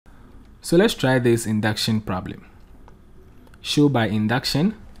So let's try this induction problem. Show by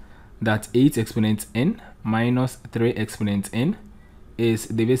induction that 8 exponent n minus 3 exponent n is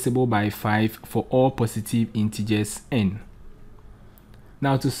divisible by 5 for all positive integers n.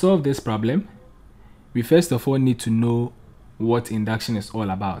 Now, to solve this problem, we first of all need to know what induction is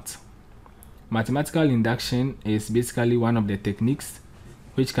all about. Mathematical induction is basically one of the techniques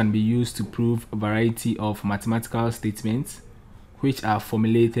which can be used to prove a variety of mathematical statements which are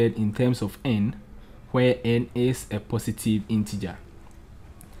formulated in terms of n, where n is a positive integer.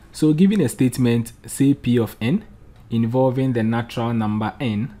 So given a statement, say P of n, involving the natural number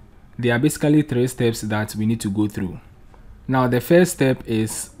n, there are basically 3 steps that we need to go through. Now, the first step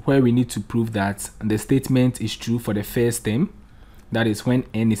is where we need to prove that the statement is true for the first term, that is when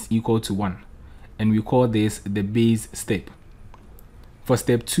n is equal to 1, and we call this the base step. For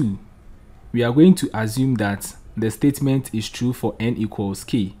step 2, we are going to assume that the statement is true for n equals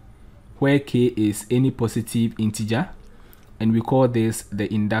k, where k is any positive integer, and we call this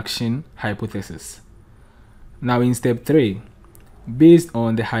the induction hypothesis. Now, in step 3, based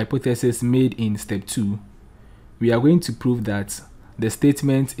on the hypothesis made in step 2, we are going to prove that the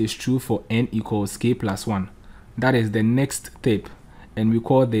statement is true for n equals k plus 1. That is the next step, and we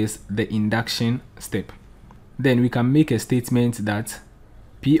call this the induction step. Then we can make a statement that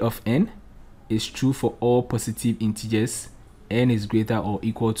P of n is true for all positive integers n is greater or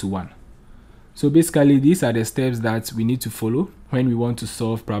equal to 1. So basically, these are the steps that we need to follow when we want to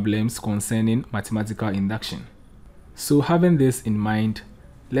solve problems concerning mathematical induction. So having this in mind,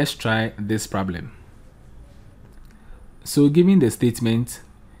 let's try this problem. So given the statement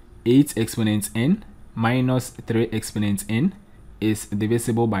 8 exponent n minus 3 exponent n is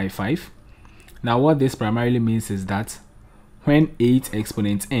divisible by 5. Now, what this primarily means is that when 8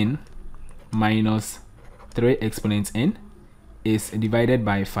 exponent n minus 3 exponent n is divided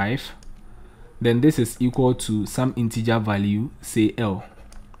by 5, then this is equal to some integer value, say L.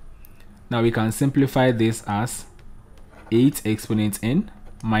 Now, we can simplify this as 8 exponent n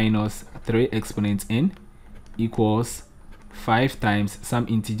minus 3 exponent n equals 5 times some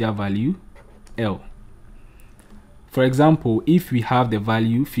integer value L. For example, if we have the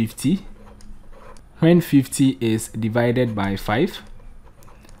value 50, when 50 is divided by 5,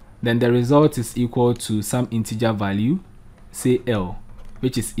 then the result is equal to some integer value, say L,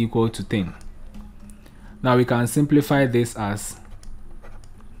 which is equal to 10. Now, we can simplify this as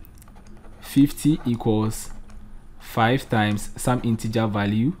 50 equals 5 times some integer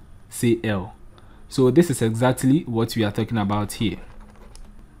value, say L. So this is exactly what we are talking about here.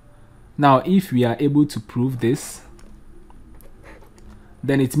 Now, if we are able to prove this,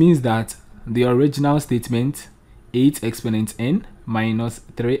 then it means that the original statement 8 exponent n minus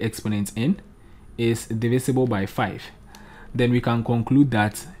 3 exponent n is divisible by 5. Then we can conclude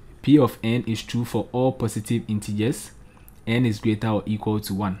that P of n is true for all positive integers n is greater or equal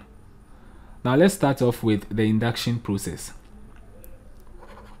to 1. Now, let's start off with the induction process.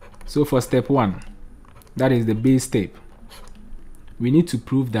 So for step 1, that is the base step, we need to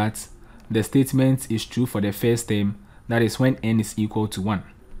prove that the statement is true for the first term, that is when n is equal to 1.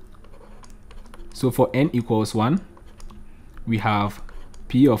 So for n equals 1, we have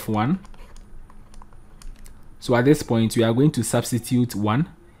P of 1. So at this point, we are going to substitute 1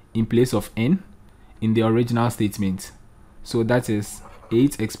 in place of n in the original statement. So that is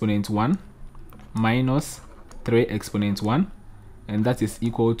 8 exponent 1 minus 3 exponent 1, and that is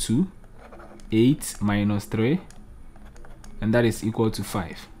equal to 8 minus 3, and that is equal to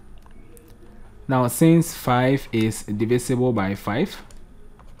 5. Now, since 5 is divisible by 5,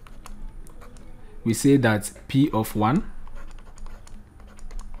 we say that P of 1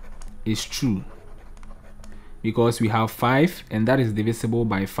 is true because we have 5 and that is divisible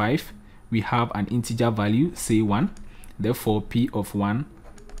by 5. We have an integer value, say 1. Therefore, P of 1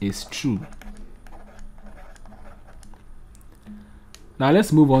 is true. Now,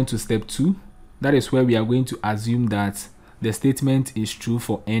 let's move on to step 2. That is where we are going to assume that the statement is true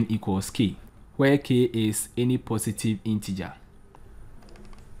for n equals k, where k is any positive integer.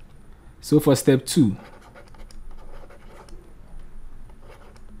 So for step 2,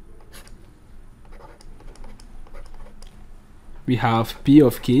 we have P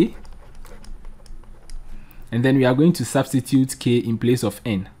of k, and then we are going to substitute k in place of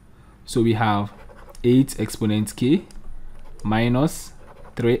n. So we have 8 exponent k minus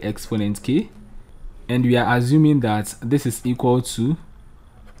 3 exponent k, and we are assuming that this is equal to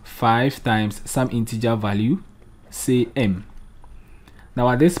 5 times some integer value, say m. Now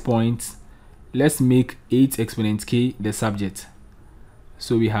at this point, let's make 8 exponent k the subject.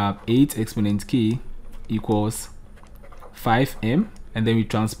 So we have 8 exponent k equals 5m and then we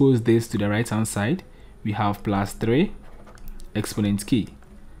transpose this to the right hand side, we have plus 3 exponent k.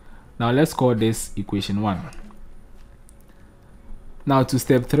 Now let's call this equation 1. Now to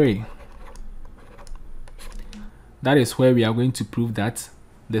step 3. That is where we are going to prove that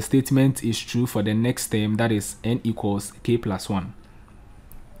the statement is true for the next term, that is n equals k plus 1.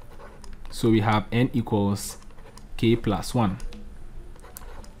 So we have n equals k plus 1.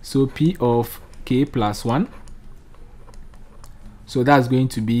 So p of k plus 1, so that's going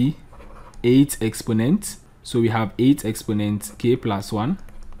to be 8 exponent. So we have 8 exponent k plus 1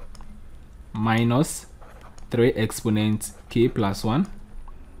 minus 3 exponent k plus 1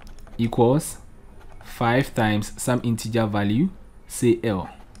 equals 5 times some integer value, say L.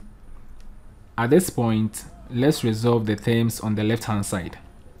 At this point, let's resolve the terms on the left hand side.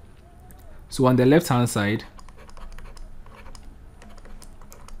 So on the left hand side,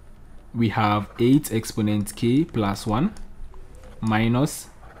 we have 8 exponent k plus 1 minus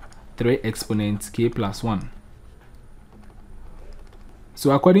 3 exponent k plus 1.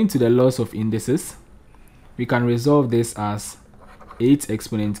 So according to the laws of indices, we can resolve this as 8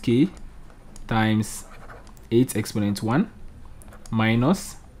 exponent k times 8 exponent 1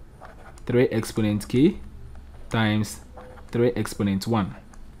 minus 3 exponent k times 3 exponent 1.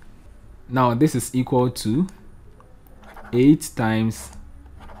 Now this is equal to 8 times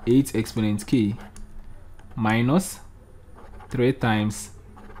 8 exponent k minus 3 times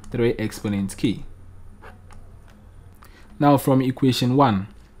 3 exponent k. Now from equation 1,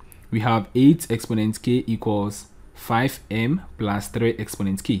 we have 8 exponent k equals 5m plus 3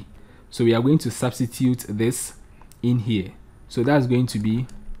 exponent k. So we are going to substitute this in here. So that's going to be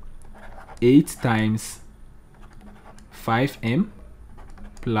 8 times 5m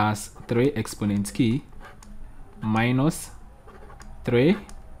plus 3 exponent k minus 3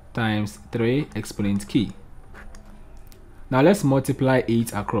 times 3 exponent k. Now let's multiply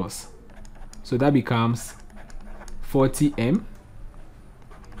 8 across. So that becomes 40m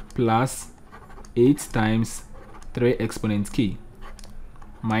plus 8 times 3 exponent k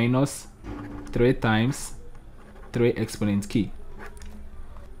minus 3 times 3 exponent k.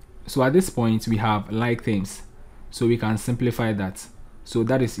 So at this point we have like things, so we can simplify that. So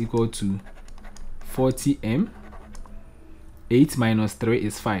that is equal to 40m, 8 minus 3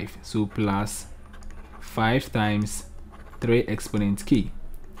 is 5, so plus 5 times 3 exponent k.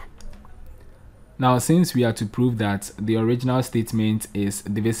 Now since we are to prove that the original statement is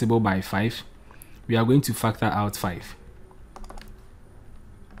divisible by 5, we are going to factor out 5.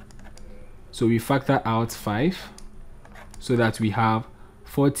 So we factor out 5 so that we have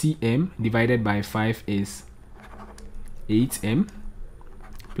 40m divided by 5 is 8m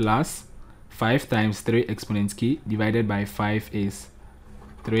plus 5 times 3 exponent k divided by 5 is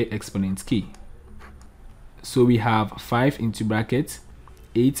 3 exponent k. So we have 5 into bracket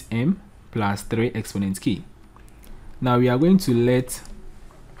 8m plus 3 exponent k. Now we are going to let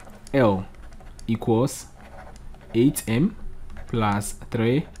L equals 8m plus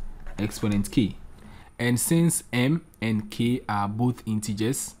 3 exponent k. And since m and k are both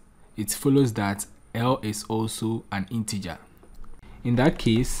integers, it follows that L is also an integer. In that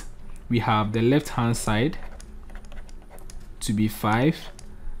case, we have the left hand side to be 5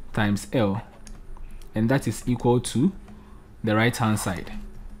 times L, and that is equal to the right hand side.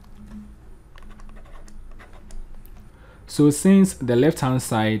 So since the left hand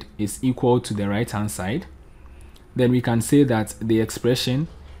side is equal to the right hand side, then we can say that the expression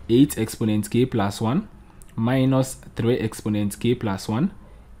 8 exponent k plus 1 minus 3 exponent k plus 1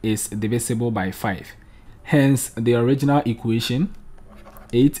 is divisible by 5. Hence, the original equation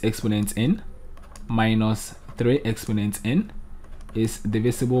 8 exponent n minus 3 exponent n is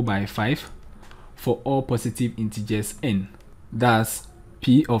divisible by 5 for all positive integers n. Thus,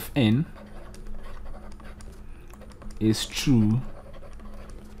 p of n is true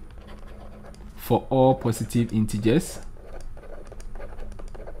for all positive integers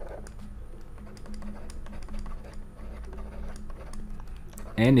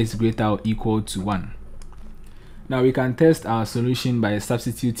n is greater or equal to 1. Now we can test our solution by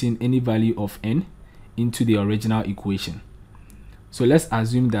substituting any value of n into the original equation. So let's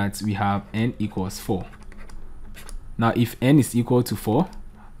assume that we have n equals 4. Now if n is equal to 4,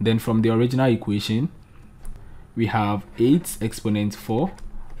 then from the original equation we have 8 exponent 4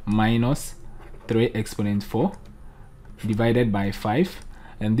 minus 3 exponent 4 divided by 5,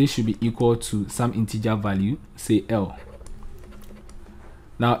 and this should be equal to some integer value, say L.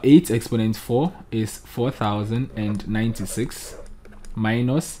 Now 8 exponent 4 is 4096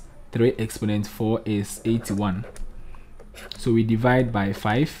 minus 3 exponent 4 is 81. So we divide by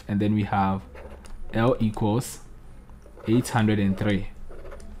 5 and then we have L equals 803.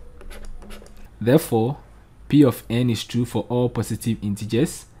 Therefore, P of n is true for all positive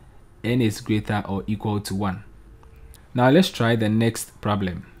integers n is greater or equal to 1. Now let's try the next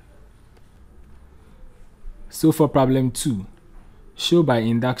problem. So for problem 2, show by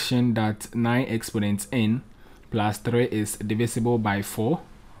induction that 9 exponent n plus 3 is divisible by 4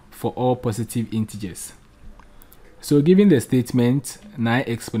 for all positive integers. So given the statement 9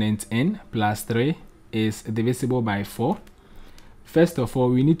 exponent n plus 3 is divisible by 4, first of all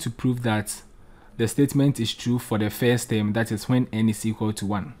we need to prove that the statement is true for the first term, that is when n is equal to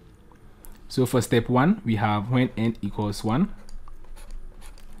 1. So for step 1, we have when n equals 1,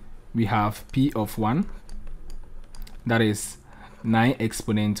 we have P of 1, that is 9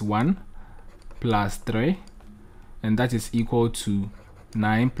 exponent 1 plus 3, and that is equal to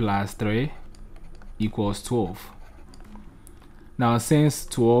 9 plus 3 equals 12. Now since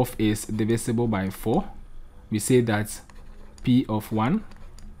 12 is divisible by 4, we say that P of 1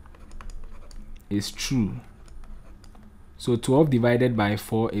 is true. So 12 divided by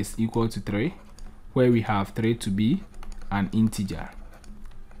 4 is equal to 3, where we have 3 to be an integer.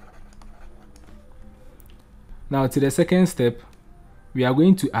 Now to the second step, we are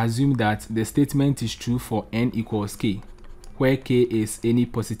going to assume that the statement is true for n equals k, where k is any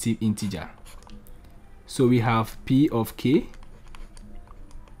positive integer. So we have P of k,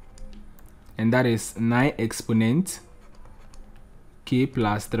 and that is 9 exponent k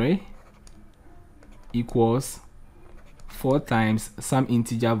plus 3 equals 4 times some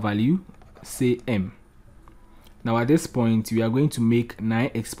integer value, say m. Now at this point, we are going to make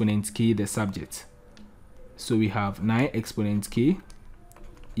 9 exponent k the subject. So we have 9 exponent k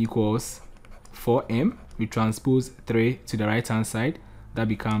equals 4m. We transpose 3 to the right hand side. That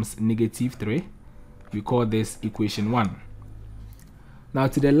becomes negative 3. We call this equation 1. Now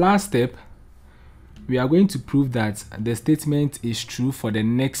to the last step, we are going to prove that the statement is true for the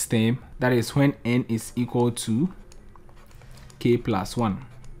next term, that is when n is equal to k plus 1.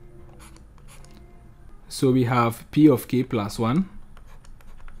 So we have P of k plus 1.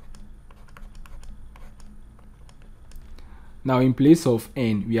 Now in place of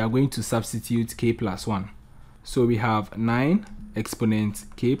n, we are going to substitute k plus 1. So we have 9 exponent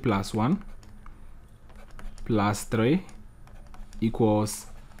k plus 1 plus 3 equals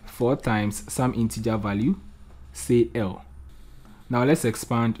 4 times some integer value, say L. Now let's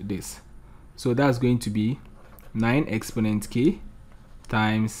expand this. So that's going to be 9 exponent k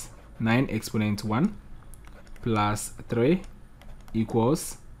times 9 exponent 1 plus 3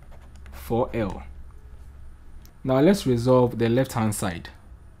 equals 4L. Now let's resolve the left hand side.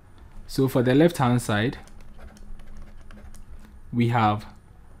 So for the left hand side, we have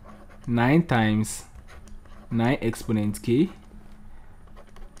 9 times 9 exponent k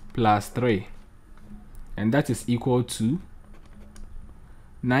plus 3, and that is equal to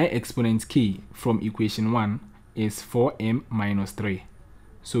 9 exponent k from equation 1 is 4m minus 3.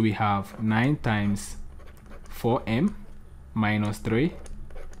 So we have 9 times 4m minus 3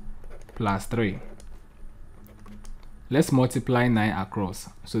 plus 3. Let's multiply 9 across.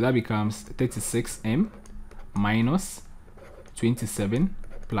 So that becomes 36m minus 27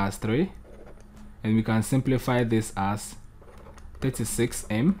 plus 3. And we can simplify this as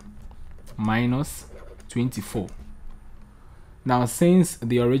 36m minus 24. Now since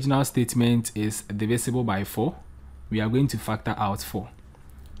the original statement is divisible by 4, we are going to factor out 4.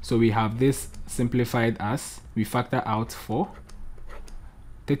 So we have this simplified as, we factor out 4.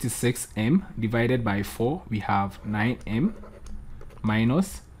 36m divided by 4, we have 9m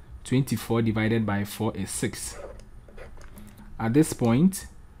minus 24 divided by 4 is 6. At this point,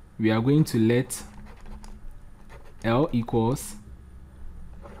 we are going to let L equals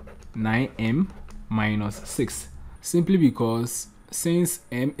 9m minus 6, simply because since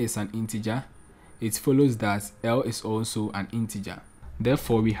m is an integer, it follows that L is also an integer.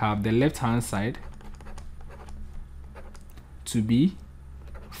 Therefore, we have the left hand side to be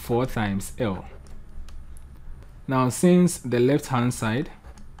 4 times L. Now, since the left hand side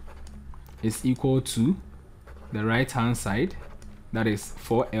is equal to the right hand side, that is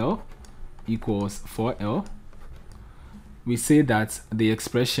 4L equals 4L, we say that the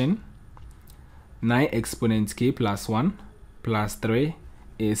expression 9 exponent k plus 1 plus 3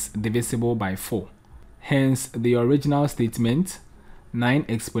 is divisible by 4. Hence, the original statement 9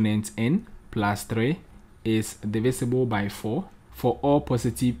 exponent n plus 3 is divisible by 4 for all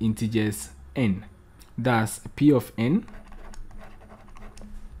positive integers n. Thus, P of n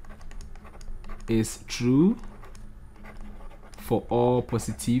is true for all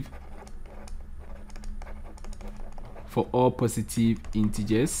positive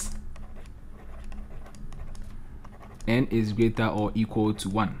integers n is greater or equal to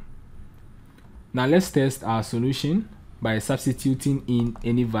 1. Now let's test our solution by substituting in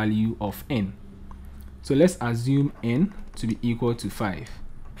any value of n. So let's assume n to be equal to 5.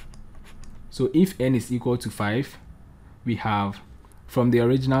 So if n is equal to 5, we have from the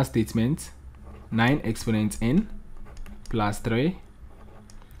original statement 9 exponent n plus 3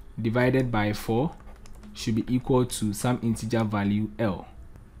 divided by 4 should be equal to some integer value L.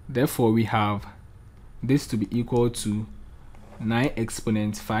 Therefore, we have this to be equal to 9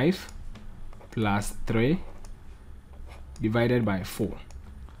 exponent 5 plus 3 divided by 4.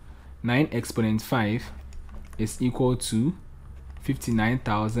 9 exponent 5 is equal to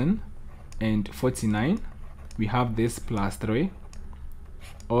 59,049. We have this plus 3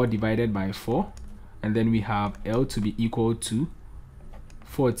 all divided by 4, and then we have L to be equal to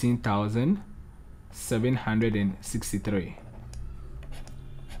 14,763.